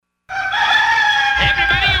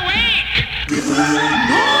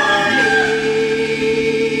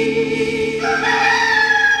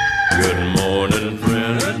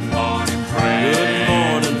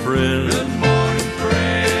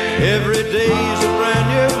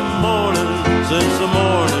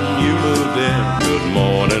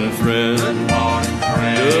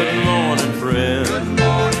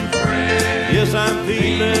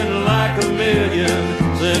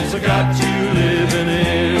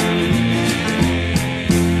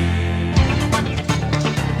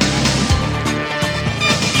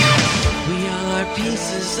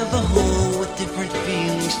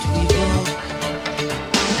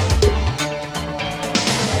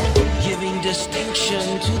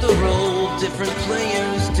Different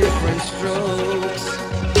players, different strokes.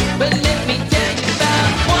 But let me tell you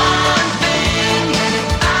about one thing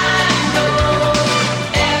I know.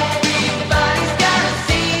 Everybody's got a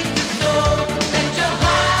seed to sow. Let your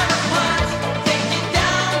heart of hearts take you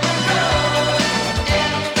down the road.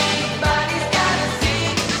 Everybody's got a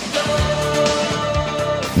seed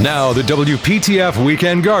to sow. Now the WPTF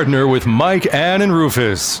Weekend Gardener with Mike, Ann, and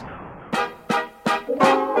Rufus.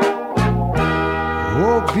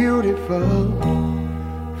 Beautiful,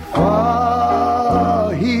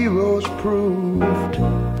 for heroes proved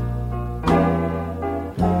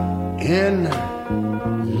in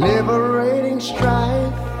liberating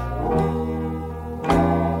strife.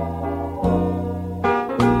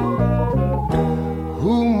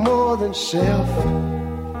 Who more than self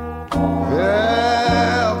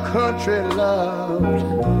their country loved,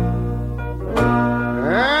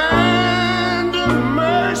 and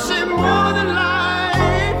mercy more than life.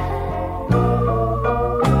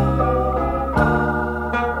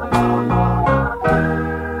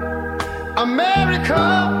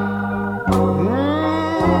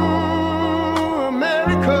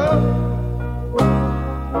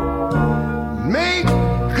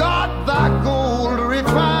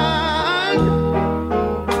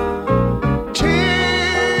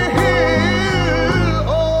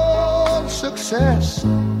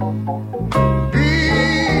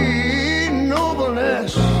 Be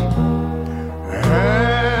nobleness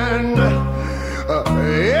and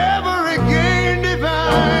ever again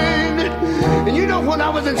divine. And you know, when I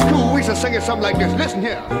was in school, we used to sing it something like this. Listen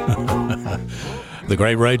here. The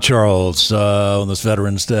great Ray Charles on this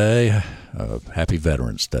Veterans Day. Happy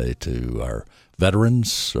Veterans Day to our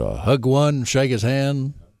veterans. Hug one, shake his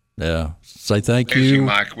hand. Yeah, say thank you.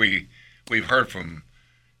 Mike, we've heard from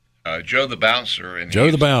Joe the Bouncer. And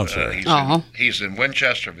Joe the Bouncer. He's in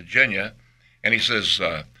Winchester, Virginia, and he says,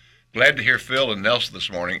 glad to hear Phil and Nelsa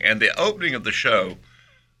this morning. And the opening of the show,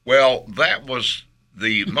 well, that was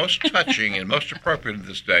the most touching and most appropriate of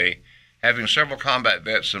this day. Having several combat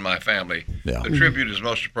vets in my family, the tribute is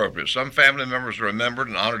most appropriate. Some family members are remembered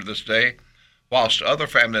and honored this day, whilst other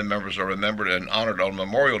family members are remembered and honored on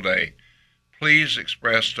Memorial Day. Please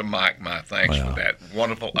express to Mike my thanks for that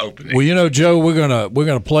wonderful opening. Well, you know, Joe, we're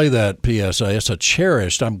gonna play that PSA. It's a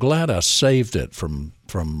cherished. I'm glad I saved it from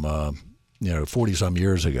 40-some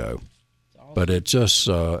years ago. Awesome. But it just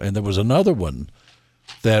and there was another one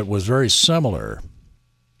that was very similar,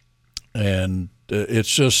 and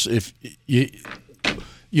it's just if you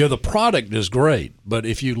the product is great, but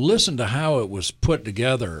if you listen to how it was put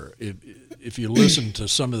together, if you listen to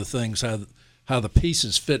some of the things how the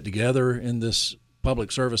pieces fit together in this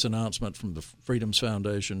public service announcement from the Freedoms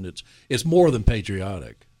Foundation, it's more than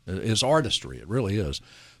patriotic. It's artistry. It really is.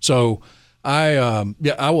 So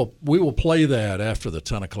we will play that after the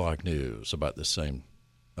 10 o'clock news about the same,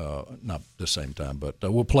 not the same time, but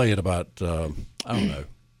we'll play it about I don't know.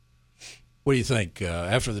 What do you think?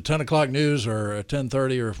 After the 10 o'clock news or at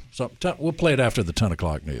 10:30 or something? We'll play it after the 10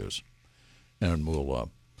 o'clock news, and we'll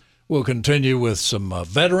continue with some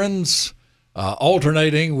veterans.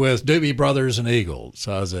 Alternating with Doobie Brothers and Eagles.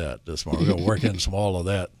 How's that this morning? We're going to work in some all of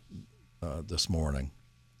that this morning.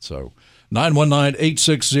 So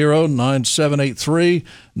 919-860-9783,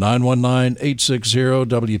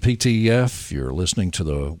 919-860-WPTF. You're listening to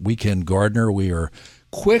the Weekend Gardener. We are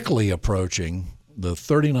quickly approaching the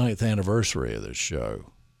 39th anniversary of this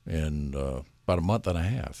show in about a month and a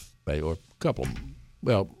half, or a couple,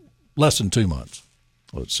 less than 2 months,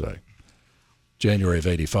 let's say. January of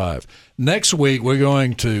 85. Next week, we're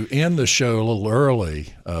going to end the show a little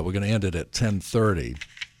early. We're going to end it at 10:30,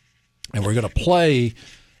 and we're going to play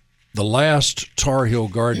the last Tar Heel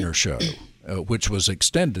Gardener show, which was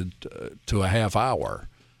extended to a half hour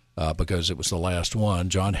because it was the last one.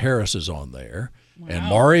 John Harris is on there, and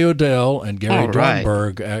Maury O'Dell and Gary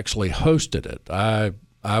Dunberg actually hosted it. I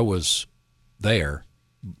was there.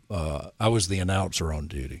 I was the announcer on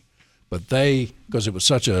duty, but because it was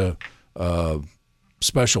such a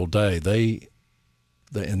special day, they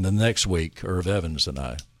in the next week, Irv Evans and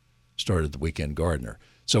I started the Weekend Gardener.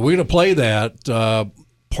 So we're going to play that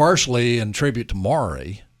partially in tribute to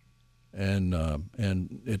Maury, and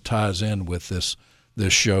it ties in with this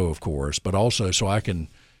show, of course, but also so I can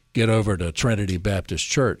get over to Trinity Baptist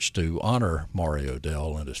Church to honor Maury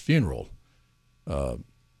Odell and his funeral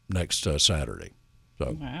next Saturday.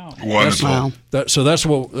 So Wow. Wonderful. Wow. that's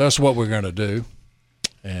what we're going to do,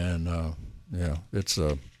 and it's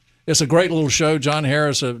a great little show. John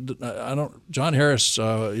Harris, John Harris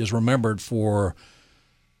is remembered for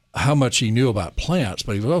how much he knew about plants,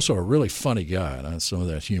 but he was also a really funny guy, and some of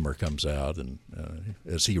that humor comes out, and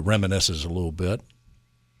as he reminisces a little bit.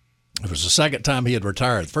 It was the second time he had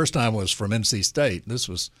retired. The first time was from NC State. And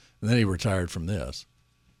then he retired from this.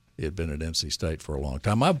 He had been at NC State for a long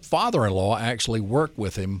time. My father-in-law actually worked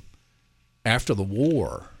with him after the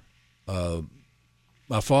war.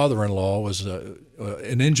 My father-in-law was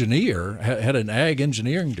an engineer, had an ag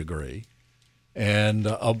engineering degree, and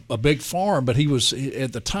a big farm. But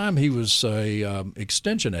at the time he was a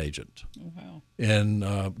extension agent. Oh, wow. In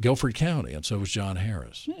Guilford County, and so was John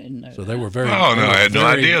Harris. I didn't know So that. they were very. Oh, no, I had no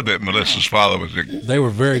idea that Melissa's father was They were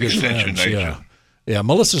very good extension friends. agent. Yeah.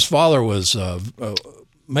 Melissa's father was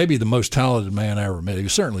maybe the most talented man I ever met. He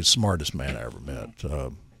was certainly the smartest man I ever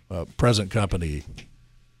met. Present company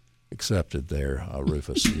accepted there,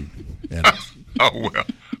 Rufus. Oh, well.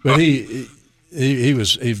 But he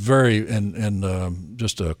was very and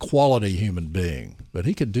just a quality human being. But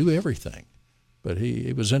he could do everything. But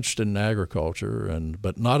he was interested in agriculture,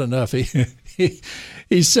 but not enough. He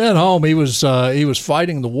sent home. He was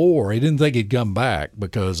fighting the war. He didn't think he'd come back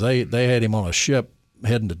because they had him on a ship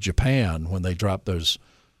heading to Japan when they dropped those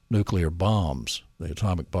nuclear bombs, the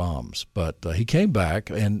atomic bombs. But he came back,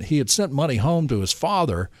 and he had sent money home to his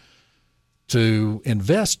father to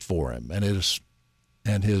invest for him, and his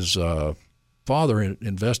father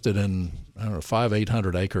invested in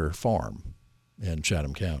 800 acre farm in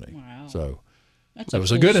Chatham County. Wow. So. That's That was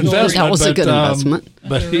cool a good story. investment. That was a good investment.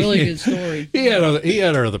 That's a really good story. He had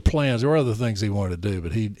other plans. There were other things he wanted to do,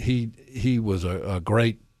 but he was a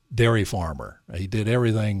great dairy farmer. He did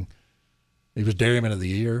everything. He was Dairyman of the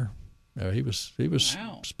Year. He was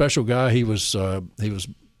Wow. a special guy. He was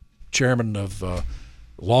chairman of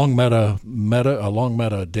Long Meadow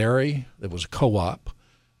Dairy. It was a co-op,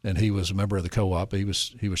 and he was a member of the co-op. He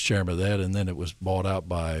was chairman of that, and then it was bought out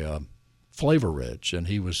by Flavor Ridge, and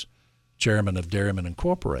he was chairman of Dairyman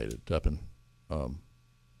Incorporated up in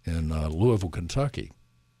Louisville, Kentucky.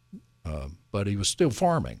 But he was still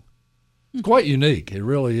farming. It's quite unique. It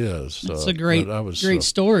really is. It's a great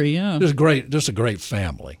story, yeah. Just a great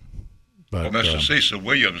family. But, Well, Mr. Cecil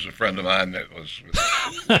Williams, a friend of mine that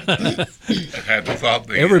had the thought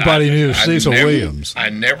that everybody knew Cecil Williams. I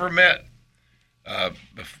never met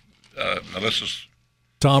Melissa's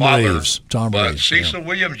Tom father, Reeves. but Cecil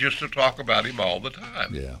Williams used to talk about him all the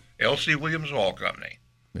time. Yeah. L.C. Williams Oil Company.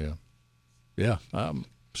 Yeah,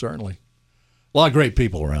 certainly. A lot of great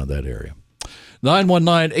people around that area.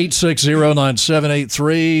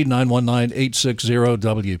 919-860-9783,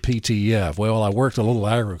 919-860-WPTF. Well, I worked a little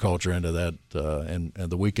agriculture into that and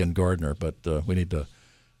the Weekend Gardener, but we need to,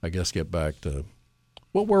 I guess, get back to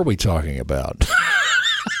what were we talking about?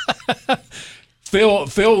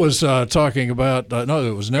 Phil was talking about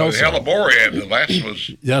no, it was Nelsa. The Hellebore, the last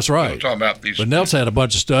was. That's right. Talking about these. But Nelsa had a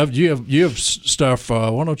bunch of stuff. You have stuff.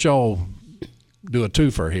 Why don't y'all do a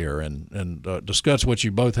twofer here and discuss what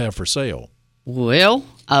you both have for sale? Well,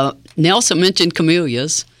 Nelsa mentioned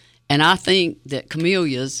camellias, and I think that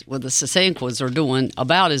camellias with the Sasanquas are doing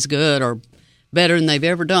about as good or better than they've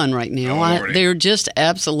ever done right now. They're just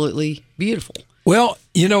absolutely beautiful. Well,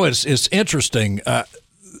 it's interesting.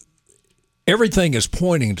 Everything is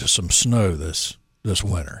pointing to some snow this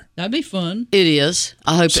winter. That'd be fun. It is.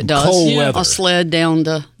 I hope Some it does. cold weather. I'll sled down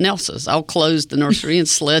to Nelsa's. I'll close the nursery and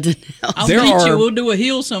sled to Nelsa's. I'll meet you. We'll do a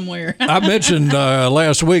hill somewhere. I mentioned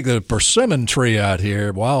last week the persimmon tree out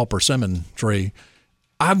here, wild persimmon tree.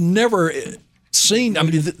 I've never seen. I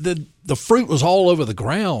mean, the fruit was all over the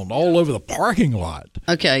ground, all over the parking lot.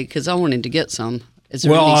 Okay, because I wanted to get some. Is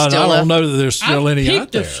there Well, any I still don't left? know that there's still I've any out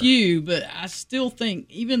picked there. a few, but I still think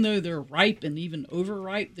even though they're ripe and even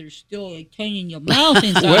overripe, they're still a pain in your mouth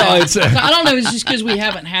inside. Well, it's I don't know. It's just because we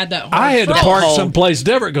haven't had that hard I had to frost. park someplace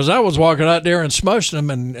different because I was walking out there and smushed them,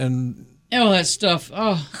 and Oh, that stuff.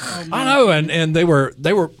 Oh I know, and they were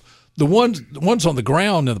the ones on the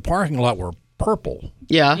ground in the parking lot were purple.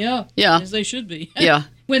 Yeah. Yeah. Yeah. As they should be. Yeah.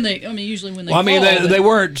 Usually when they Well, I mean, fall, they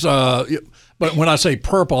weren't. But when I say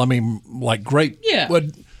purple, I mean like grape. Yeah.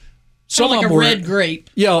 Some like of a them were red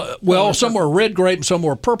grape. Yeah, well, some were red grape and some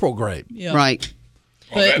were purple grape. Yeah. Right.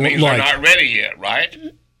 Well, that means they're not ready yet, right?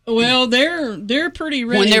 Well, they're pretty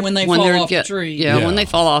ready when they fall off the tree. Yeah, when they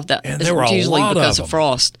fall off, it's usually because of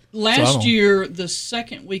frost. Last year, the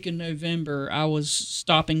second week in November, I was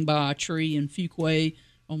stopping by a tree in Fuquay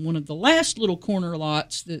on one of the last little corner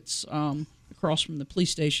lots that's across from the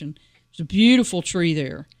police station. There's a beautiful tree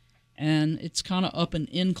there, and it's kind of up an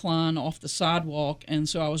incline off the sidewalk, and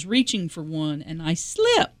so I was reaching for one, and I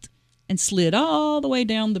slipped and slid all the way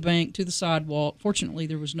down the bank to the sidewalk. Fortunately,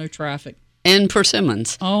 there was no traffic. And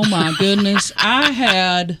persimmons. Oh, my goodness. I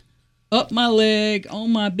had up my leg,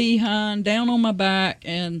 on my behind, down on my back,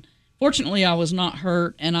 and fortunately I was not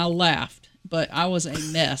hurt, and I laughed, but I was a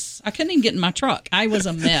mess. I couldn't even get in my truck. I was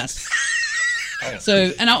a mess.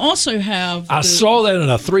 So, and I also have... I saw that in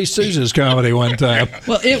a Three Stooges comedy one time.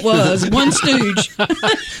 Well, it was one stooge.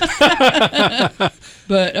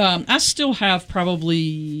 But I still have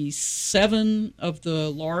probably 7 of the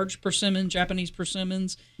large persimmons, Japanese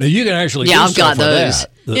persimmons. Now you can actually I've got those.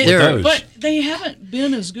 Those. But they haven't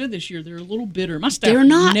been as good this year. They're a little bitter. My staff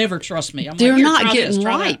never trust me. They're not getting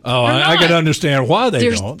ripe. Oh, I can understand why they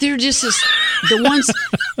don't. They're just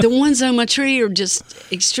the ones on my tree are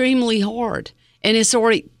just extremely hard, and it's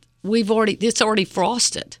already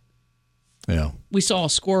frosted. Yeah. We saw a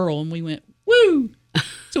squirrel and we went, woo!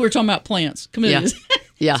 So we're talking about plants, camellias.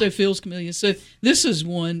 Yeah. So Phil's camellias. So this is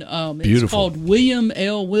one. It's Beautiful. called William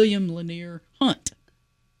Lanier Hunt.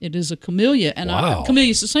 It is a camellia, and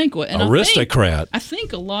Camellia sasanqua. And aristocrat. I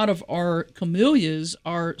think a lot of our camellias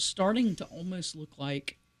are starting to almost look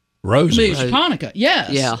like roses. Camellia japonica.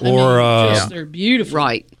 Yes. Yeah. They're beautiful.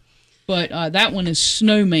 Right. But that one is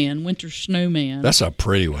Snowman, Winter Snowman. That's a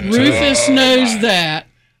pretty one. Rufus knows that.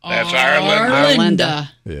 That's Arlinda.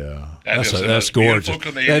 Yeah. That's gorgeous.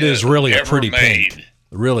 That is really a pretty pink.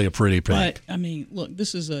 Really a pretty pink. But, I mean, look,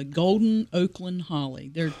 this is a golden Oakland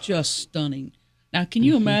holly. They're just stunning. Now, can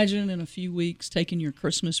you imagine in a few weeks taking your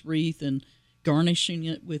Christmas wreath and garnishing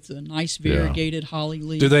it with a nice variegated holly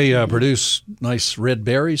leaf? Do they produce nice red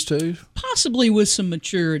berries too? Possibly with some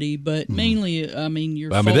maturity, but mainly, I mean,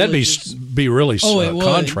 that'd be really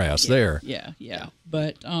contrast there. Yeah.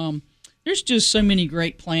 But there's just so many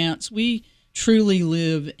great plants. We truly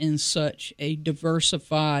live in such a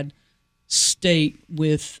diversified state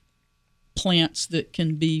with plants that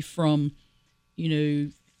can be from,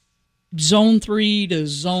 Zone 3 to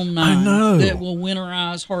Zone 9. I know. That will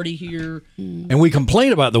winterize hardy here. And we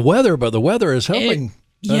complain about the weather, but the weather is helping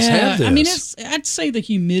us have this. I mean, I'd say the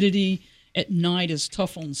humidity at night is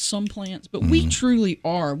tough on some plants, but we truly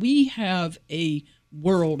are. We have a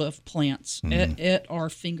world of plants at our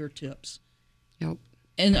fingertips. Yep.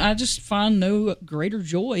 And I just find no greater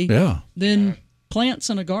joy than plants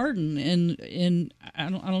in a garden. And I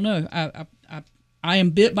don't know. I am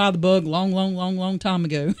bit by the bug long time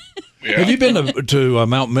ago. Yeah. Have you been to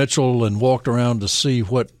Mount Mitchell and walked around to see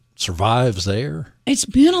what survives there? It's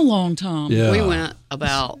been a long time. Yeah. We went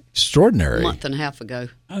about extraordinary a month and a half ago.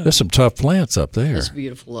 There's some tough plants up there. It's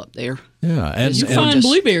beautiful up there. Yeah, and you find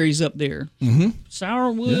blueberries up there. Mm-hmm.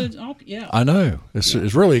 Sourwoods. Yeah. I know. It's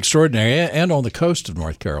really extraordinary, and on the coast of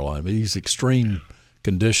North Carolina, these extreme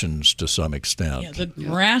conditions to some extent. Yeah, the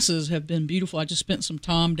grasses have been beautiful. I just spent some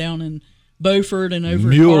time down in Beaufort and over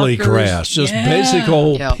muley at Parker's. Grass, just basic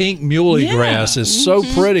old pink muley grass is so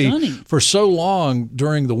pretty stunning. For so long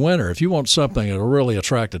during the winter. If you want something that'll really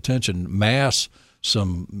attract attention, mass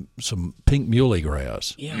some pink muley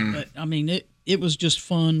grass. Yeah, but I mean it was just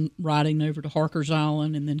fun riding over to Harker's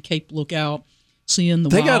Island and then Cape Lookout, seeing the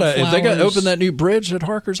wildflowers. They got to open that new bridge at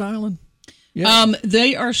Harker's Island. Yeah.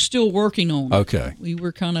 They are still working on it. Okay. We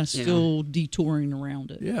were kind of still detouring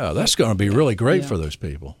around it. Yeah, that's going to be really great for those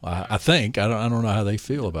people. I think. I don't know how they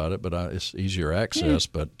feel about it, but it's easier access.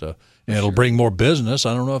 But and it'll bring more business.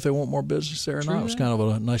 I don't know if they want more business there or not. It's kind of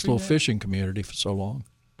a nice little fishing community for so long.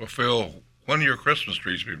 Well, Phil, when will your Christmas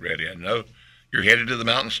trees be ready? I know you're headed to the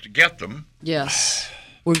mountains to get them. Yes.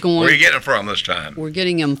 We're going. Where are you getting them from this time? We're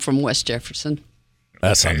getting them from West Jefferson.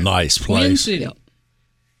 That's a nice place. Twin City.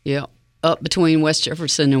 Yep. Up between West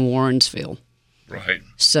Jefferson and Warrensville. Right.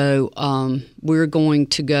 So we're going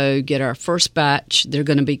to go get our first batch. They're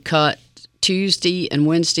going to be cut Tuesday and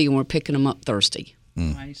Wednesday, and we're picking them up Thursday.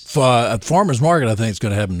 Nice. At Farmers Market, I think it's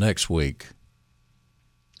going to happen next week.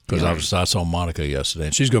 Because I saw Monica yesterday,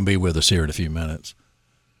 and she's going to be with us here in a few minutes.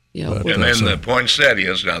 Yeah. And then the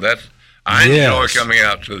poinsettias. Now, I enjoy coming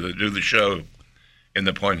out to do the show in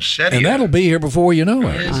the poinsettia. And that'll be here before you know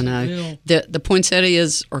it. Yes, I know. The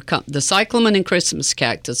poinsettias the cyclamen and Christmas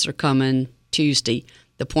cactus are coming Tuesday.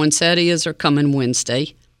 The poinsettias are coming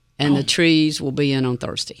Wednesday. And the trees will be in on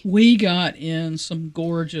Thursday. We got in some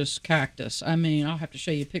gorgeous cactus. I mean, I'll have to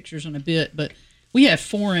show you pictures in a bit, but We have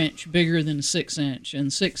 4-inch bigger than a 6-inch, and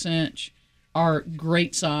 6-inch are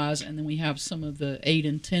great size. And then we have some of the 8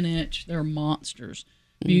 and 10-inch. They're monsters,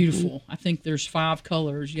 beautiful. I think there's 5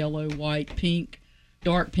 colors: yellow, white, pink,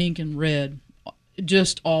 dark pink, and red.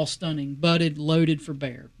 Just all stunning, budded, loaded for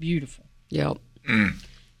bear. Beautiful. Yep. And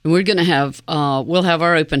we're going to have, we'll have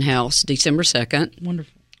our open house December 2nd.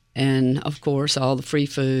 Wonderful. And, of course, all the free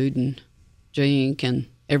food and drink and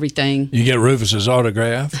everything. You get Rufus's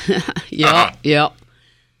autograph. Yep.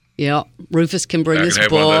 Rufus can bring his have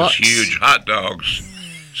books. one of those huge hot dogs,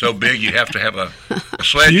 so big you have to have a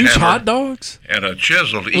sledgehammer. Huge hot dogs? And a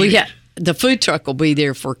chisel to eat. The food truck will be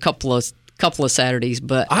there for a couple of Saturdays,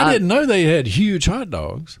 but I didn't know they had huge hot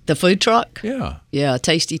dogs. The food truck? Yeah,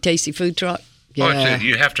 tasty food truck. Yeah. Oh, it's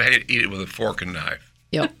you have to eat it with a fork and knife.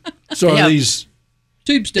 Yep. So are these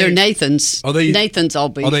tube steaks? They're Nathan's. Are they Nathan's all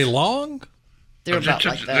beef? Are they long? They're about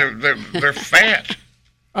like that. They're fat.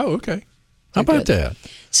 Oh, okay. How about that?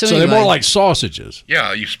 So they're more like sausages.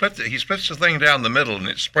 Yeah, he splits the thing down the middle and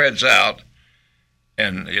it spreads out,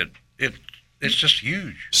 and it's just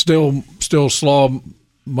huge. Still slaw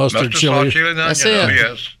mustard chili. That's it.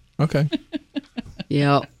 Yes. Okay.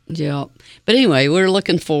 Yep. But anyway, we're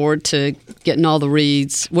looking forward to getting all the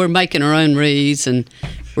wreaths. We're making our own wreaths, and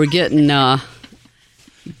we're getting in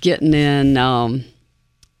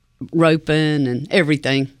roping and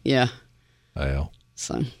everything. Yeah. Well,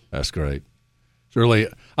 so that's great. It's really,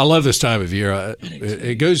 I love this time of year.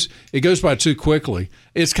 It goes by too quickly.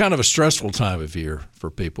 It's kind of a stressful time of year for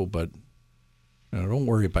people, but don't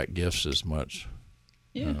worry about gifts as much.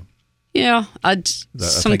 Yeah. Yeah, I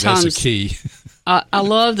think that's the key. I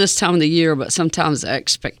love this time of the year, but sometimes the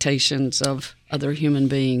expectations of other human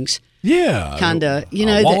beings. Yeah, kind of.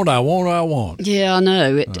 I want. Yeah, I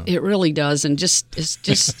know it really does, and it's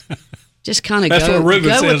just kind of that's go, what Reuben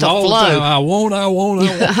go says with the all flow. the time. I won't. I won't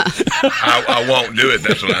do it.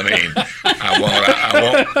 That's what I mean.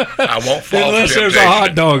 I won't fall unless for there's a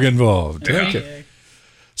hot dog involved. Yeah. Okay.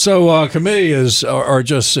 So camellias are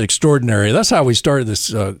just extraordinary. That's how we started this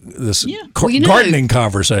gardening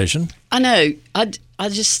conversation. I know. I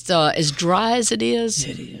just as dry as it is.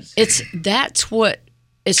 It is.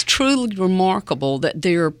 It's truly remarkable that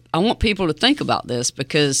I want people to think about this,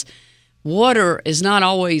 because water is not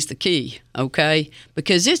always the key. Okay,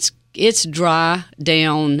 because it's dry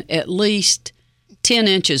down at least 10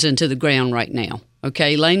 inches into the ground right now.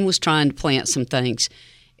 Okay, Lane was trying to plant some things,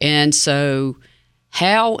 and so.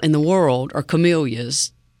 How in the world are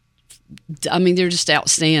camellias? I mean, they're just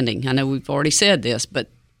outstanding. I know we've already said this, but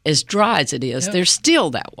as dry as it is, they're still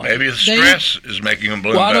that way. Maybe the stress is making them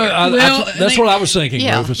bloom better. That's what I was thinking,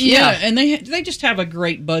 Rufus. Yeah, and they just have a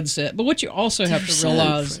great bud set. But what you also have to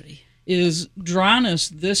realize is dryness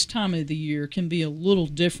this time of the year can be a little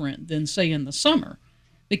different than, say, in the summer,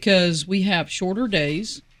 because we have shorter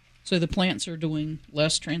days, so the plants are doing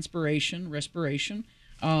less respiration.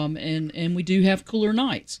 And we do have cooler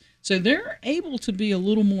nights. So they're able to be a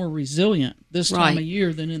little more resilient this time of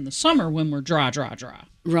year than in the summer when we're dry.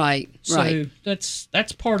 Right. So that's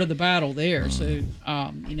part of the battle there. So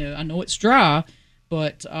I know it's dry,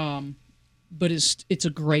 but it's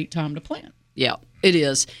a great time to plant. Yeah, it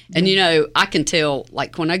is. And I can tell,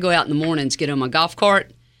 like when I go out in the mornings, get on my golf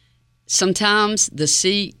cart, sometimes the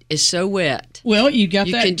seat is so wet. Well, you got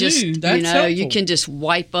that can just, too. That's helpful. You can just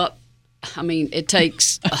wipe up. I mean, it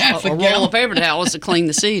takes a roll of paper towels to clean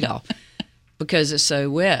the seat off because it's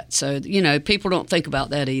so wet. So, people don't think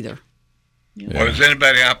about that either. Yeah. Well, does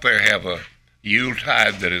anybody out there have a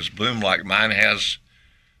Yuletide that has bloomed like mine has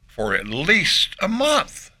for at least a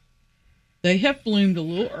month? They have bloomed a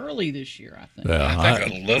little early this year, I think. Yeah, I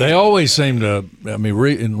think a little. They always seem to,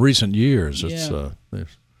 in recent years,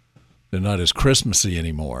 they're not as Christmassy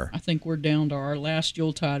anymore. I think we're down to our last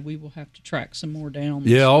Yuletide. We will have to track some more down.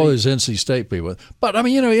 Yeah, all those NC State people. But,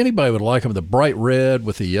 anybody would like them. The bright red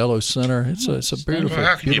with the yellow center. It's a beautiful. Well,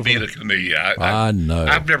 how can you beat a camellia? I know.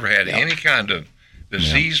 I've never had any kind of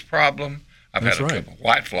disease problem. I've had a couple of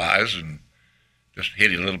white flies and just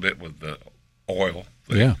hit it a little bit with the oil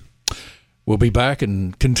thing. Yeah. We'll be back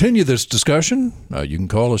and continue this discussion. You can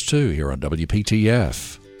call us, too, here on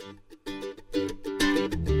WPTF.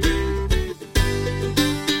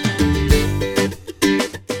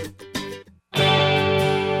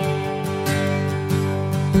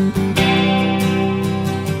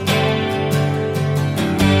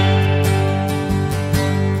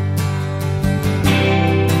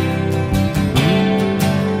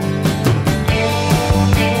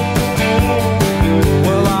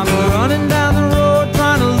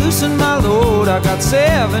 I got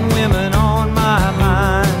 7 women on my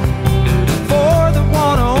mind. 4 that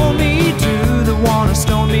wanna own me, 2 that wanna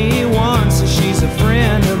stone me, 1 says she's a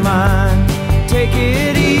friend of mine. Take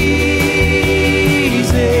it easy,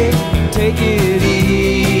 take it easy.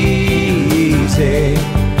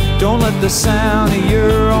 Don't let the sound of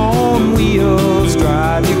your own wheels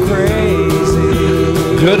drive you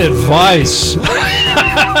crazy. Good advice.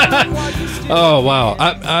 Oh wow,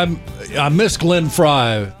 I miss Glenn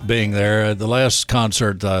Fry being there. The last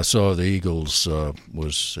concert I saw of the Eagles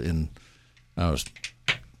was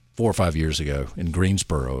 4 or 5 years ago in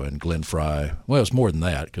Greensboro, and Glenn Fry. Well, it's more than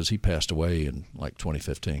that because he passed away in like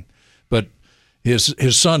 2015. But his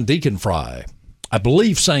son Deacon Fry, I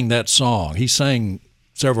believe, sang that song. He sang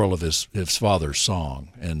several of his father's song,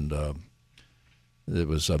 and it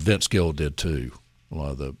was Vince Gill did too, a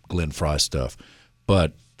lot of the Glenn Fry stuff.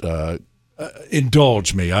 But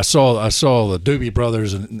indulge me. I saw the Doobie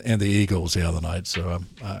Brothers and the Eagles the other night, so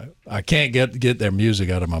I can't get their music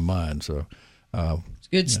out of my mind. So it's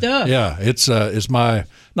good stuff. Yeah, it's my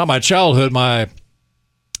not my childhood, my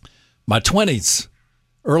 20s,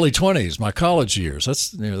 early 20s, my college years.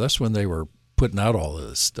 That's when they were putting out all of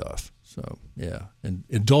this stuff. So yeah, and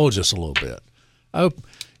indulge us a little bit.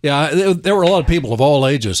 There were a lot of people of all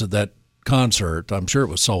ages at that concert. I'm sure it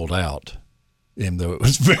was sold out, even though it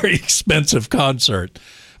was a very expensive concert.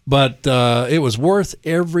 But it was worth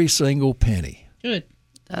every single penny. Good.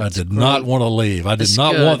 I did not want to leave. I did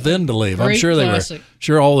not want them to leave. I'm sure classic. They were.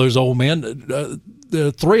 Sure, all those old men.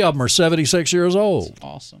 The three of them are 76 years old. That's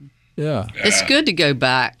awesome. Yeah. It's good to go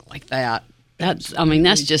back like that. That's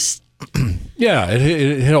just. Yeah,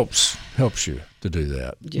 it helps you to do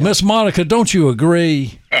that. Yeah. Miss Monica, don't you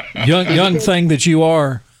agree? young thing that you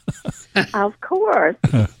are. Of course.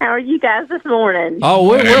 How are you guys this morning? Oh,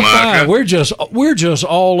 we're fine. We're just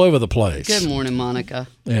all over the place. Good morning, Monica.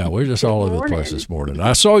 Yeah, we're just all over the place this morning.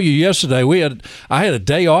 I saw you yesterday. I had a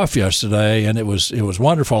day off yesterday, and it was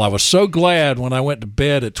wonderful. I was so glad when I went to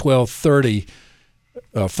bed at 12:30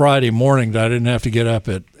 Friday morning that I didn't have to get up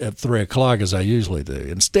at 3 o'clock as I usually do.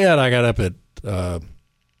 Instead, I got up at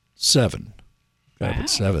 7. At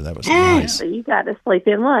 7. That was nice. So you got to sleep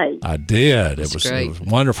in late. I did. It was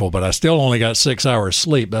wonderful, but I still only got 6 hours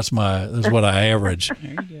sleep. That's what I average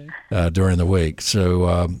during the week. So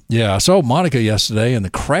I saw Monica yesterday, and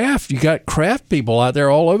you got craft people out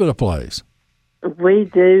there all over the place. We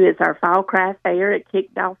do. It's our fall craft fair. It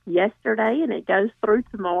kicked off yesterday, and it goes through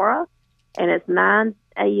tomorrow, and it's 9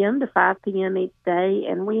 a.m. to 5 p.m. each day,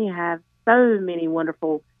 and we have so many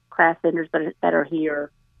wonderful craft vendors that are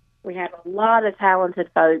here. We have a lot of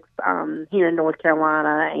talented folks here in North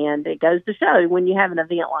Carolina, and it goes to show when you have an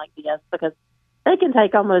event like this, because they can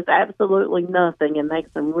take almost absolutely nothing and make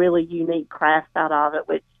some really unique crafts out of it,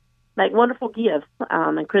 which make wonderful gifts.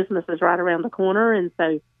 And Christmas is right around the corner, and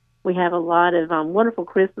so we have a lot of wonderful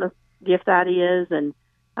Christmas gift ideas. And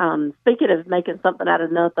speaking of making something out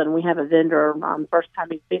of nothing, we have a vendor, first time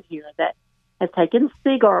he's been here, that has taken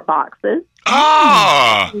cigar boxes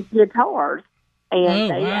and guitars.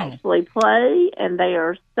 And they actually play, and they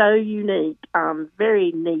are so unique.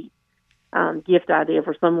 Very neat gift idea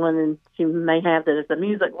for someone, and she may have that as a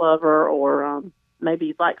music lover, or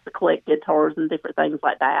maybe likes to collect guitars and different things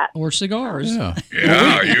like that. Or cigars. Yeah.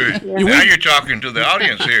 Now you're talking to the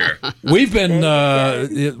audience here. We've been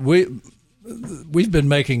we've been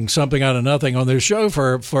making something out of nothing on this show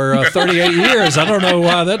for 38 years. I don't know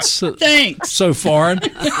why that's so foreign.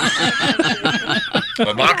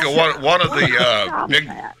 Well, Monica, one of the big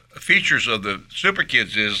features of the Super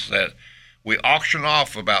Kids is that we auction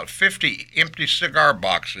off about 50 empty cigar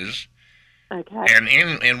boxes. Okay. And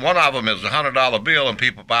in one of them is a $100 bill, and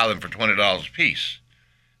people buy them for $20 a piece.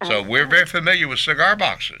 So we're very familiar with cigar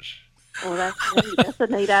boxes. Well, that's neat. That's a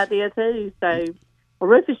neat idea too. So, well,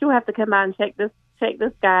 Rufus, you'll have to come by and check this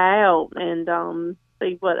guy out and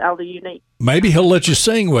see what all the unique. Maybe he'll let you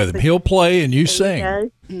sing with him. He'll play and you sing.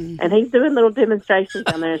 And he's doing little demonstrations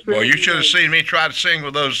down there. Really you should have seen me try to sing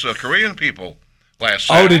with those Korean people last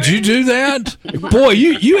Saturday. Oh, did you do that? Boy,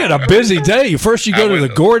 you had a busy day. First you go to the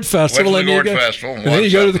Gourd Festival, and then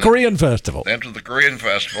you go to the Korean Festival. Then to the Korean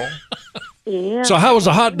Festival. Yeah. So how was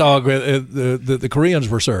the hot dog that the Koreans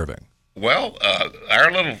were serving? Well,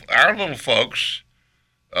 our little folks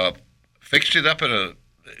fixed it up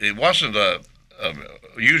it wasn't a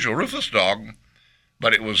usual Rufus dog,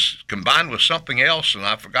 but it was combined with something else, and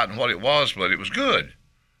I've forgotten what it was, but it was good.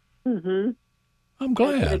 Mm-hmm. I'm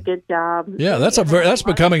glad. They did a good job. Yeah, that's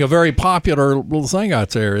becoming a very popular little thing out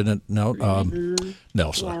there, isn't it? No,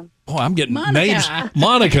 Nelsa. Yeah. Oh, I'm getting names.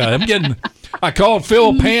 Monica. I called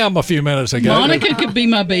Phil Pam a few minutes ago. Monica could be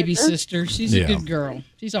my baby sister. She's a good girl.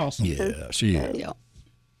 She's awesome. Yeah, she is. Yeah.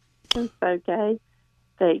 That's okay.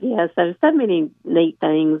 So many neat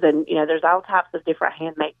things. And, there's all types of different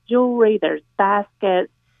handmade jewelry. There's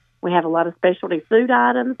baskets. We have a lot of specialty food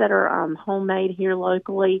items that are homemade here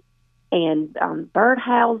locally, and bird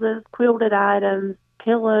houses, quilted items,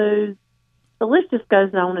 pillows. The list just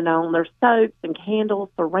goes on and on. There's soaps and candles,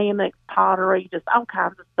 ceramics, pottery, just all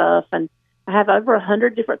kinds of stuff. And I have over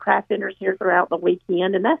 100 different craft vendors here throughout the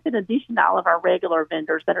weekend, and that's in addition to all of our regular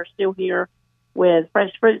vendors that are still here with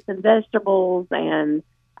fresh fruits and vegetables, and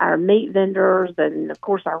our meat vendors, and, of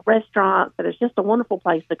course, our restaurants. But it's just a wonderful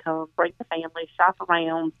place to come, bring the family, shop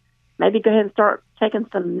around, maybe go ahead and start checking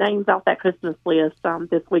some names off that Christmas list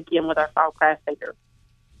this weekend with our Fall Craft Fair.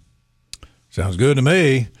 Sounds good to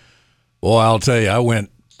me. Well, I'll tell you, I went,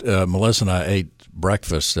 Melissa and I ate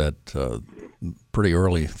breakfast at fairly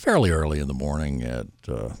early in the morning at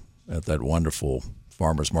that wonderful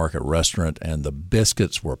farmers market restaurant, and the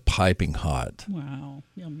biscuits were piping hot. Wow.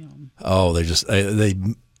 Yum, yum. Oh, they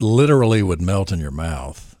literally would melt in your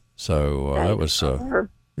mouth. So that was,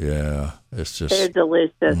 yeah, it's just. They're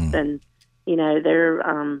delicious, and,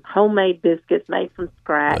 they're homemade biscuits made from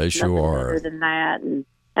scratch. They sure are. Better than that. And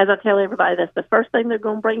as I tell everybody, that's the first thing they're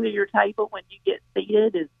going to bring to your table when you get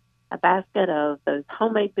seated is a basket of those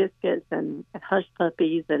homemade biscuits and hush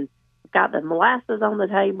puppies, and got the molasses on the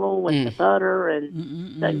table with the butter,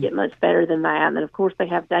 and doesn't get much better than that. And then, of course, they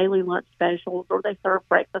have daily lunch specials, or they serve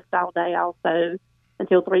breakfast all day also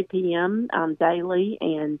until 3 p.m. Daily.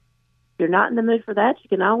 And if you're not in the mood for that, you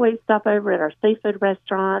can always stop over at our seafood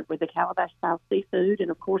restaurant with the Calabash-style seafood.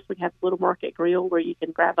 And, of course, we have the Little Market Grill where you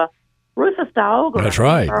can grab a Rufus dog or That's a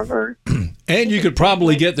right. burger. And you could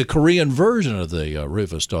probably get the Korean version of the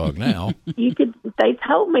Rufus dog now. You could. They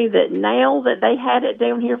told me that now that they had it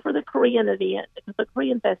down here for the Korean event, the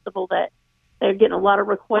Korean festival, that they're getting a lot of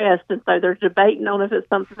requests, and so they're debating on if it's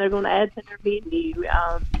something they're going to add to their menu.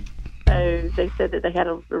 So they said that they had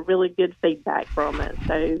a really good feedback from it.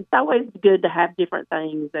 So it's always good to have different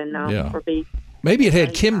things, and maybe it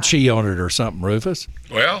had kimchi on it or something, Rufus.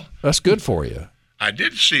 Well, that's good for you. I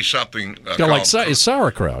did see something like it's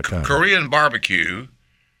sauerkraut kind Korean barbecue.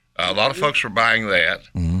 A lot of folks were buying that.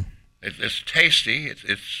 Mm-hmm. It's tasty.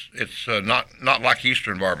 It's not like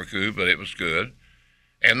Eastern barbecue, but it was good.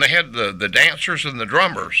 And they had the dancers and the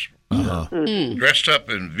drummers dressed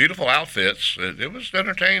up in beautiful outfits. It was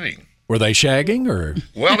entertaining. Were they shagging or?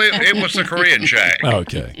 Well, it was the Korean shag.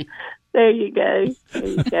 Okay. There you go.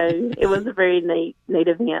 It was a very neat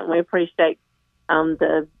event. We appreciate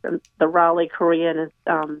the Raleigh Korean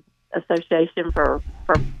Association for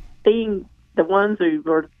being the ones who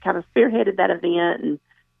were kind of spearheaded that event, and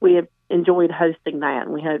we have enjoyed hosting that,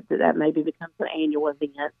 and we hope that maybe becomes an annual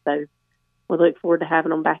event. So we look forward to having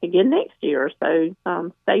them back again next year. So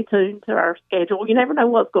stay tuned to our schedule. You never know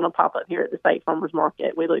what's going to pop up here at the State Farmers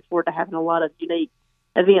Market. We look forward to having a lot of unique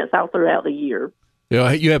events all throughout the year.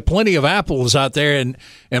 You have plenty of apples out there,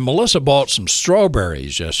 and Melissa bought some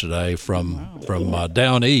strawberries yesterday from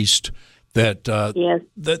down east. That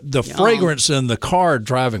the fragrance in the car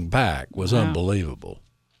driving back was unbelievable.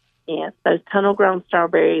 Yes, those tunnel-grown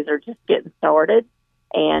strawberries are just getting started,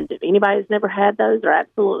 and if anybody's never had those, they're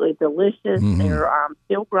absolutely delicious. Mm-hmm. They're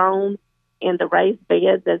still grown in the raised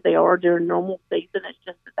beds as they are during normal season. It's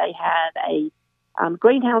just that they had a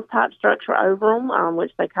greenhouse-type structure over them,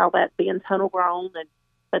 which they call that being tunnel-grown, and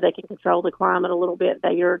so they can control the climate a little bit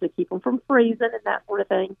there to keep them from freezing and that sort of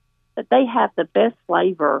thing. But they have the best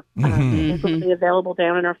flavor. It's going to be available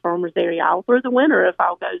down in our farmers area all through the winter if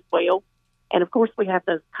all goes well. And, of course, we have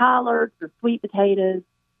those collards, the sweet potatoes,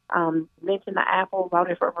 mentioned the apples, all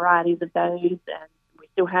different varieties of those. And we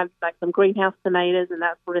still have like some greenhouse tomatoes and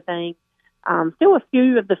that sort of thing. Still a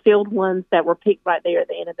few of the field ones that were picked right there at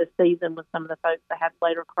the end of the season with some of the folks that had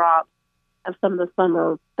later crops of some of the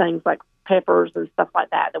summer things like peppers and stuff like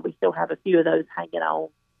that we still have a few of those hanging on.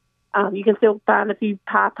 You can still find a few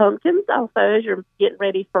pie pumpkins also as you're getting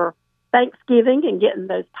ready for Thanksgiving and getting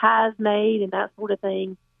those pies made and that sort of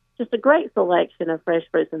thing. Just a great selection of fresh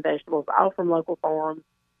fruits and vegetables, all from local farms.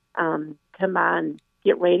 Come by and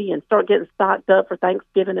get ready and start getting stocked up for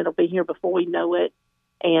Thanksgiving. It'll be here before we know it.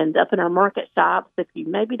 And up in our market shops, if you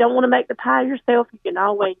maybe don't want to make the pie yourself, you can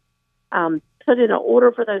always put in an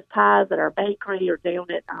order for those pies at our bakery or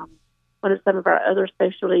down at one of some of our other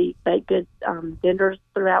specialty baked goods vendors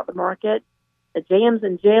throughout the market. The jams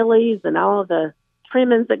and jellies and all of the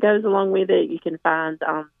trimmings that goes along with it, you can find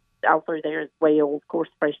all through there as well. Of course,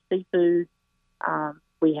 fresh seafood.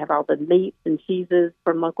 We have all the meats and cheeses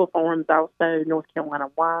from local farms, also North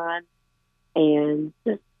Carolina wine, and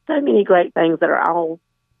just so many great things that are all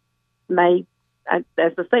made, as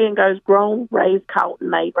the saying goes, grown, raised, caught,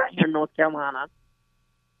 and made right here in North Carolina.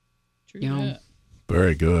 True.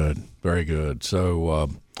 Very good. Very good. So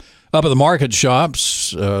up at the market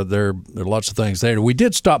shops, there are lots of things there. We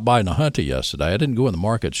did stop by Nahunta yesterday. I didn't go in the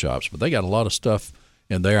market shops, but they got a lot of stuff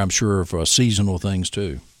in there, I'm sure, for seasonal things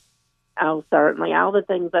too. Oh, certainly. All the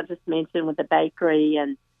things I just mentioned with the bakery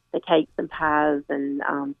and the cakes and pies and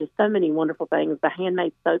just so many wonderful things. The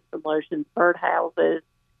handmade soaps and lotions, birdhouses,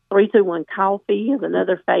 321 coffee is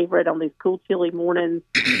another favorite on these cool, chilly mornings.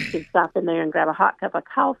 You can stop in there and grab a hot cup of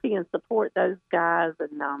coffee and support those guys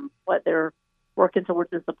and what they're working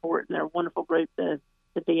towards and supporting. They're a wonderful group to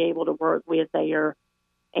be able to work with there.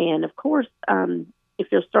 And, of course, if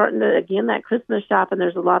you're starting to, again, that Christmas shop, and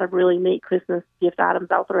there's a lot of really neat Christmas gift items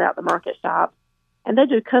all throughout the market shop. And they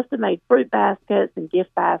do custom-made fruit baskets and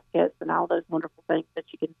gift baskets and all those wonderful things that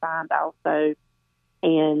you can find also.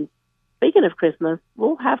 And speaking of Christmas,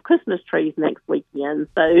 we'll have Christmas trees next weekend.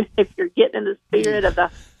 So if you're getting in the spirit of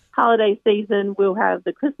the holiday season, we'll have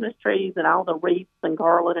the Christmas trees and all the wreaths and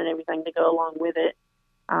garland and everything to go along with it.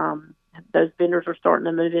 Those vendors are starting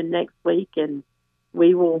to move in next week, and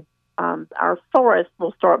we will our forest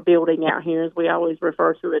will start building out here, as we always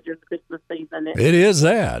refer to it during the Christmas season. It is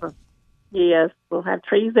that. Yes, we'll have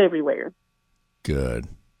trees everywhere. Good.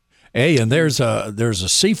 Hey, and there's a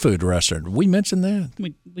seafood restaurant. We mentioned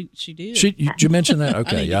that. She did. Did you mention that?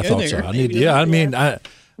 Okay, I thought so.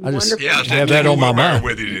 I just have that on my mind.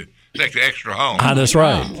 With you to take the extra home. That's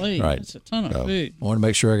right. Right. It's a ton of food. I want to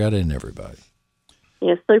make sure I got in everybody.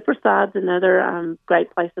 Yeah, Superside's another great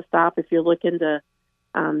place to stop if you're looking to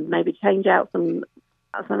maybe change out some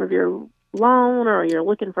of your lawn, or you're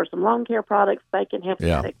looking for some lawn care products. They can help you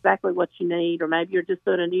with exactly what you need, or maybe you're just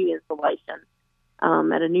doing a new installation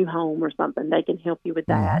at a new home or something. They can help you with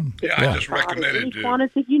that. Yeah, I just recommended to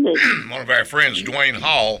quantity you need. one of our friends, Dwayne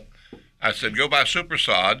Hall. I said, go buy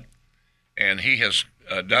Supersod, and he has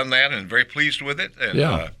done that and very pleased with it.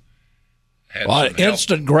 And, had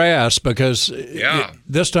instant grass, because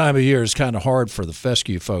this time of year is kind of hard for the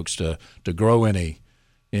fescue folks to grow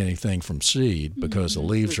anything from seed, because the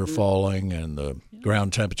leaves are falling and the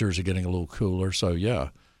ground temperatures are getting a little cooler. So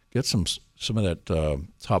get some of that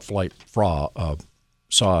top flight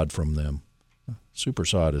sod from them. Super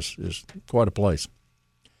sod is quite a place,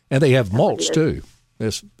 and they have mulch too.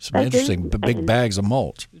 There's some interesting big bags of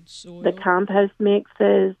mulch. The compost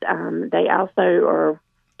mixes. They also are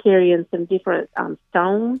carrying some different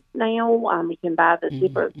stones now. You can buy the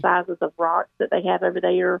different sizes of rocks that they have over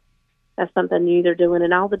there. That's something new they're doing,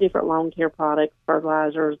 and all the different lawn care products,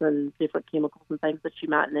 fertilizers, and different chemicals and things that you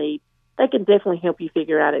might need. They can definitely help you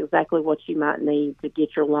figure out exactly what you might need to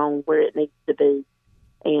get your lawn where it needs to be.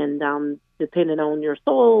 And depending on your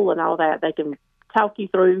soil and all that, they can talk you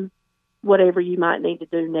through whatever you might need to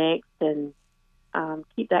do next, and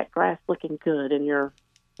keep that grass looking good in your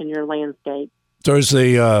landscape. So is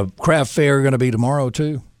the craft fair going to be tomorrow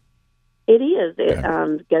too? It is.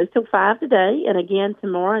 It goes till 5 today, and again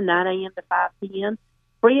tomorrow, 9 a.m. to 5 p.m.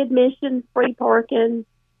 Free admission, free parking,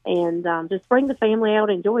 and just bring the family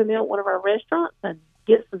out, enjoy a meal at one of our restaurants, and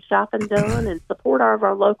get some shopping done, and support all of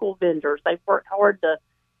our local vendors. They've worked hard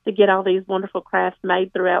to get all these wonderful crafts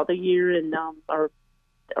made throughout the year, and are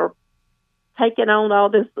taking on all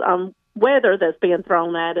this weather that's being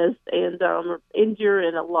thrown at us, and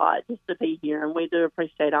enduring a lot just to be here. And we do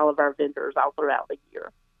appreciate all of our vendors all throughout the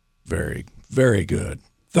year. Very, very good.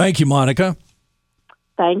 Thank you, Monica.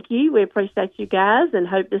 Thank you. We appreciate you guys, and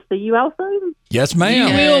hope to see you all soon. Yes, ma'am.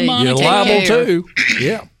 You will, Monica. You're liable too.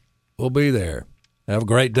 Yeah, we'll be there. Have a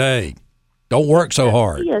great day. Don't work so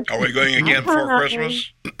hard. Yes. Are we going again before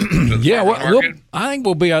Christmas? I think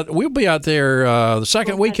we'll be out. We'll be out there the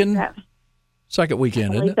second weekend. Second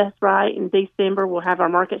weekend, isn't it? That's right. In December, we'll have our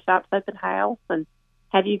market shops open house and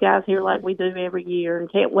have you guys here like we do every year, and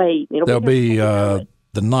can't wait. There'll be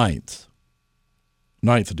the 9th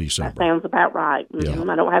of December. That sounds about right. Mm-hmm.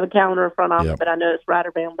 I don't have a calendar in front of me, but I know it's right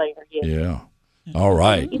around there. Yeah. All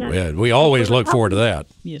right. We always look forward to that.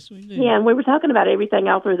 Yes, we do. Yeah, and we were talking about everything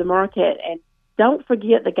all through the market, and don't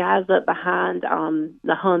forget the guys up behind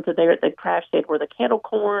the Hunter there at the craft shed where the kettle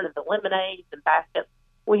corn and the lemonades and baskets.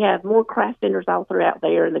 We have more craft vendors all throughout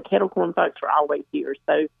there, and the kettle corn folks are always here.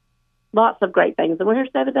 So lots of great things. And we're here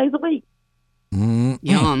 7 days a week.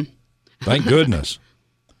 Yum. Thank goodness.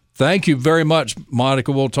 Thank you very much,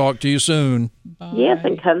 Monica. We'll talk to you soon. Bye. Yes,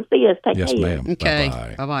 and come see us. Take care. Yes, ma'am. Okay.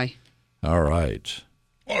 Bye-bye. Bye-bye. All right.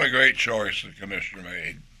 What a great choice the commissioner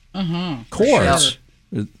made. Of course.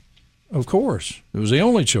 Of course. It was the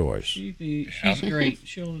only choice. She's great.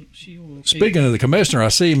 She will. Speaking of the commissioner, I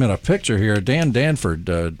see him in a picture here. Dan Danford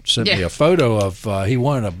sent me a photo of he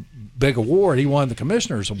won a big award. He won the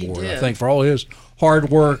commissioner's award, I think, for all his hard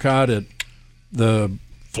work out at the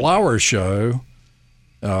flower show.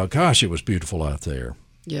 Gosh, it was beautiful out there.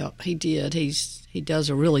 Yeah, he did. He does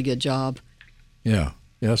a really good job. Yeah,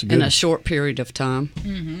 that's good. In a short period of time.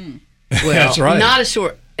 Mm-hmm. Well, that's right. Not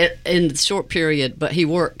in a short period, but he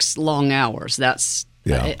works long hours. That's.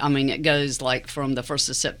 Yeah. I mean, it goes like from the 1st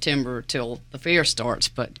of September till the fair starts,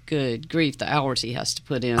 but good grief, the hours he has to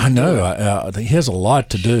put in. I know. He has a lot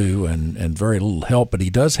to do and very little help, but he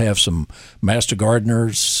does have some master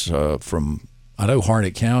gardeners from, I know,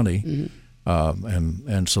 Harnett County,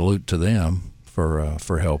 and salute to them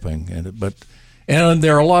for helping. And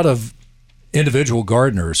there are a lot of individual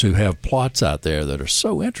gardeners who have plots out there that are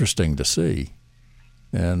so interesting to see.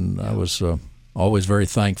 And I was always very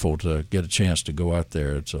thankful to get a chance to go out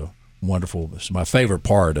there. It's my favorite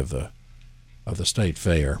part of the state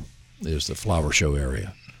fair is the flower show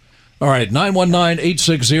area. All right,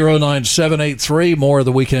 919-860-9783. More of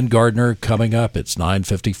the Weekend Gardener coming up. It's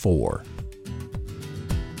 9:54.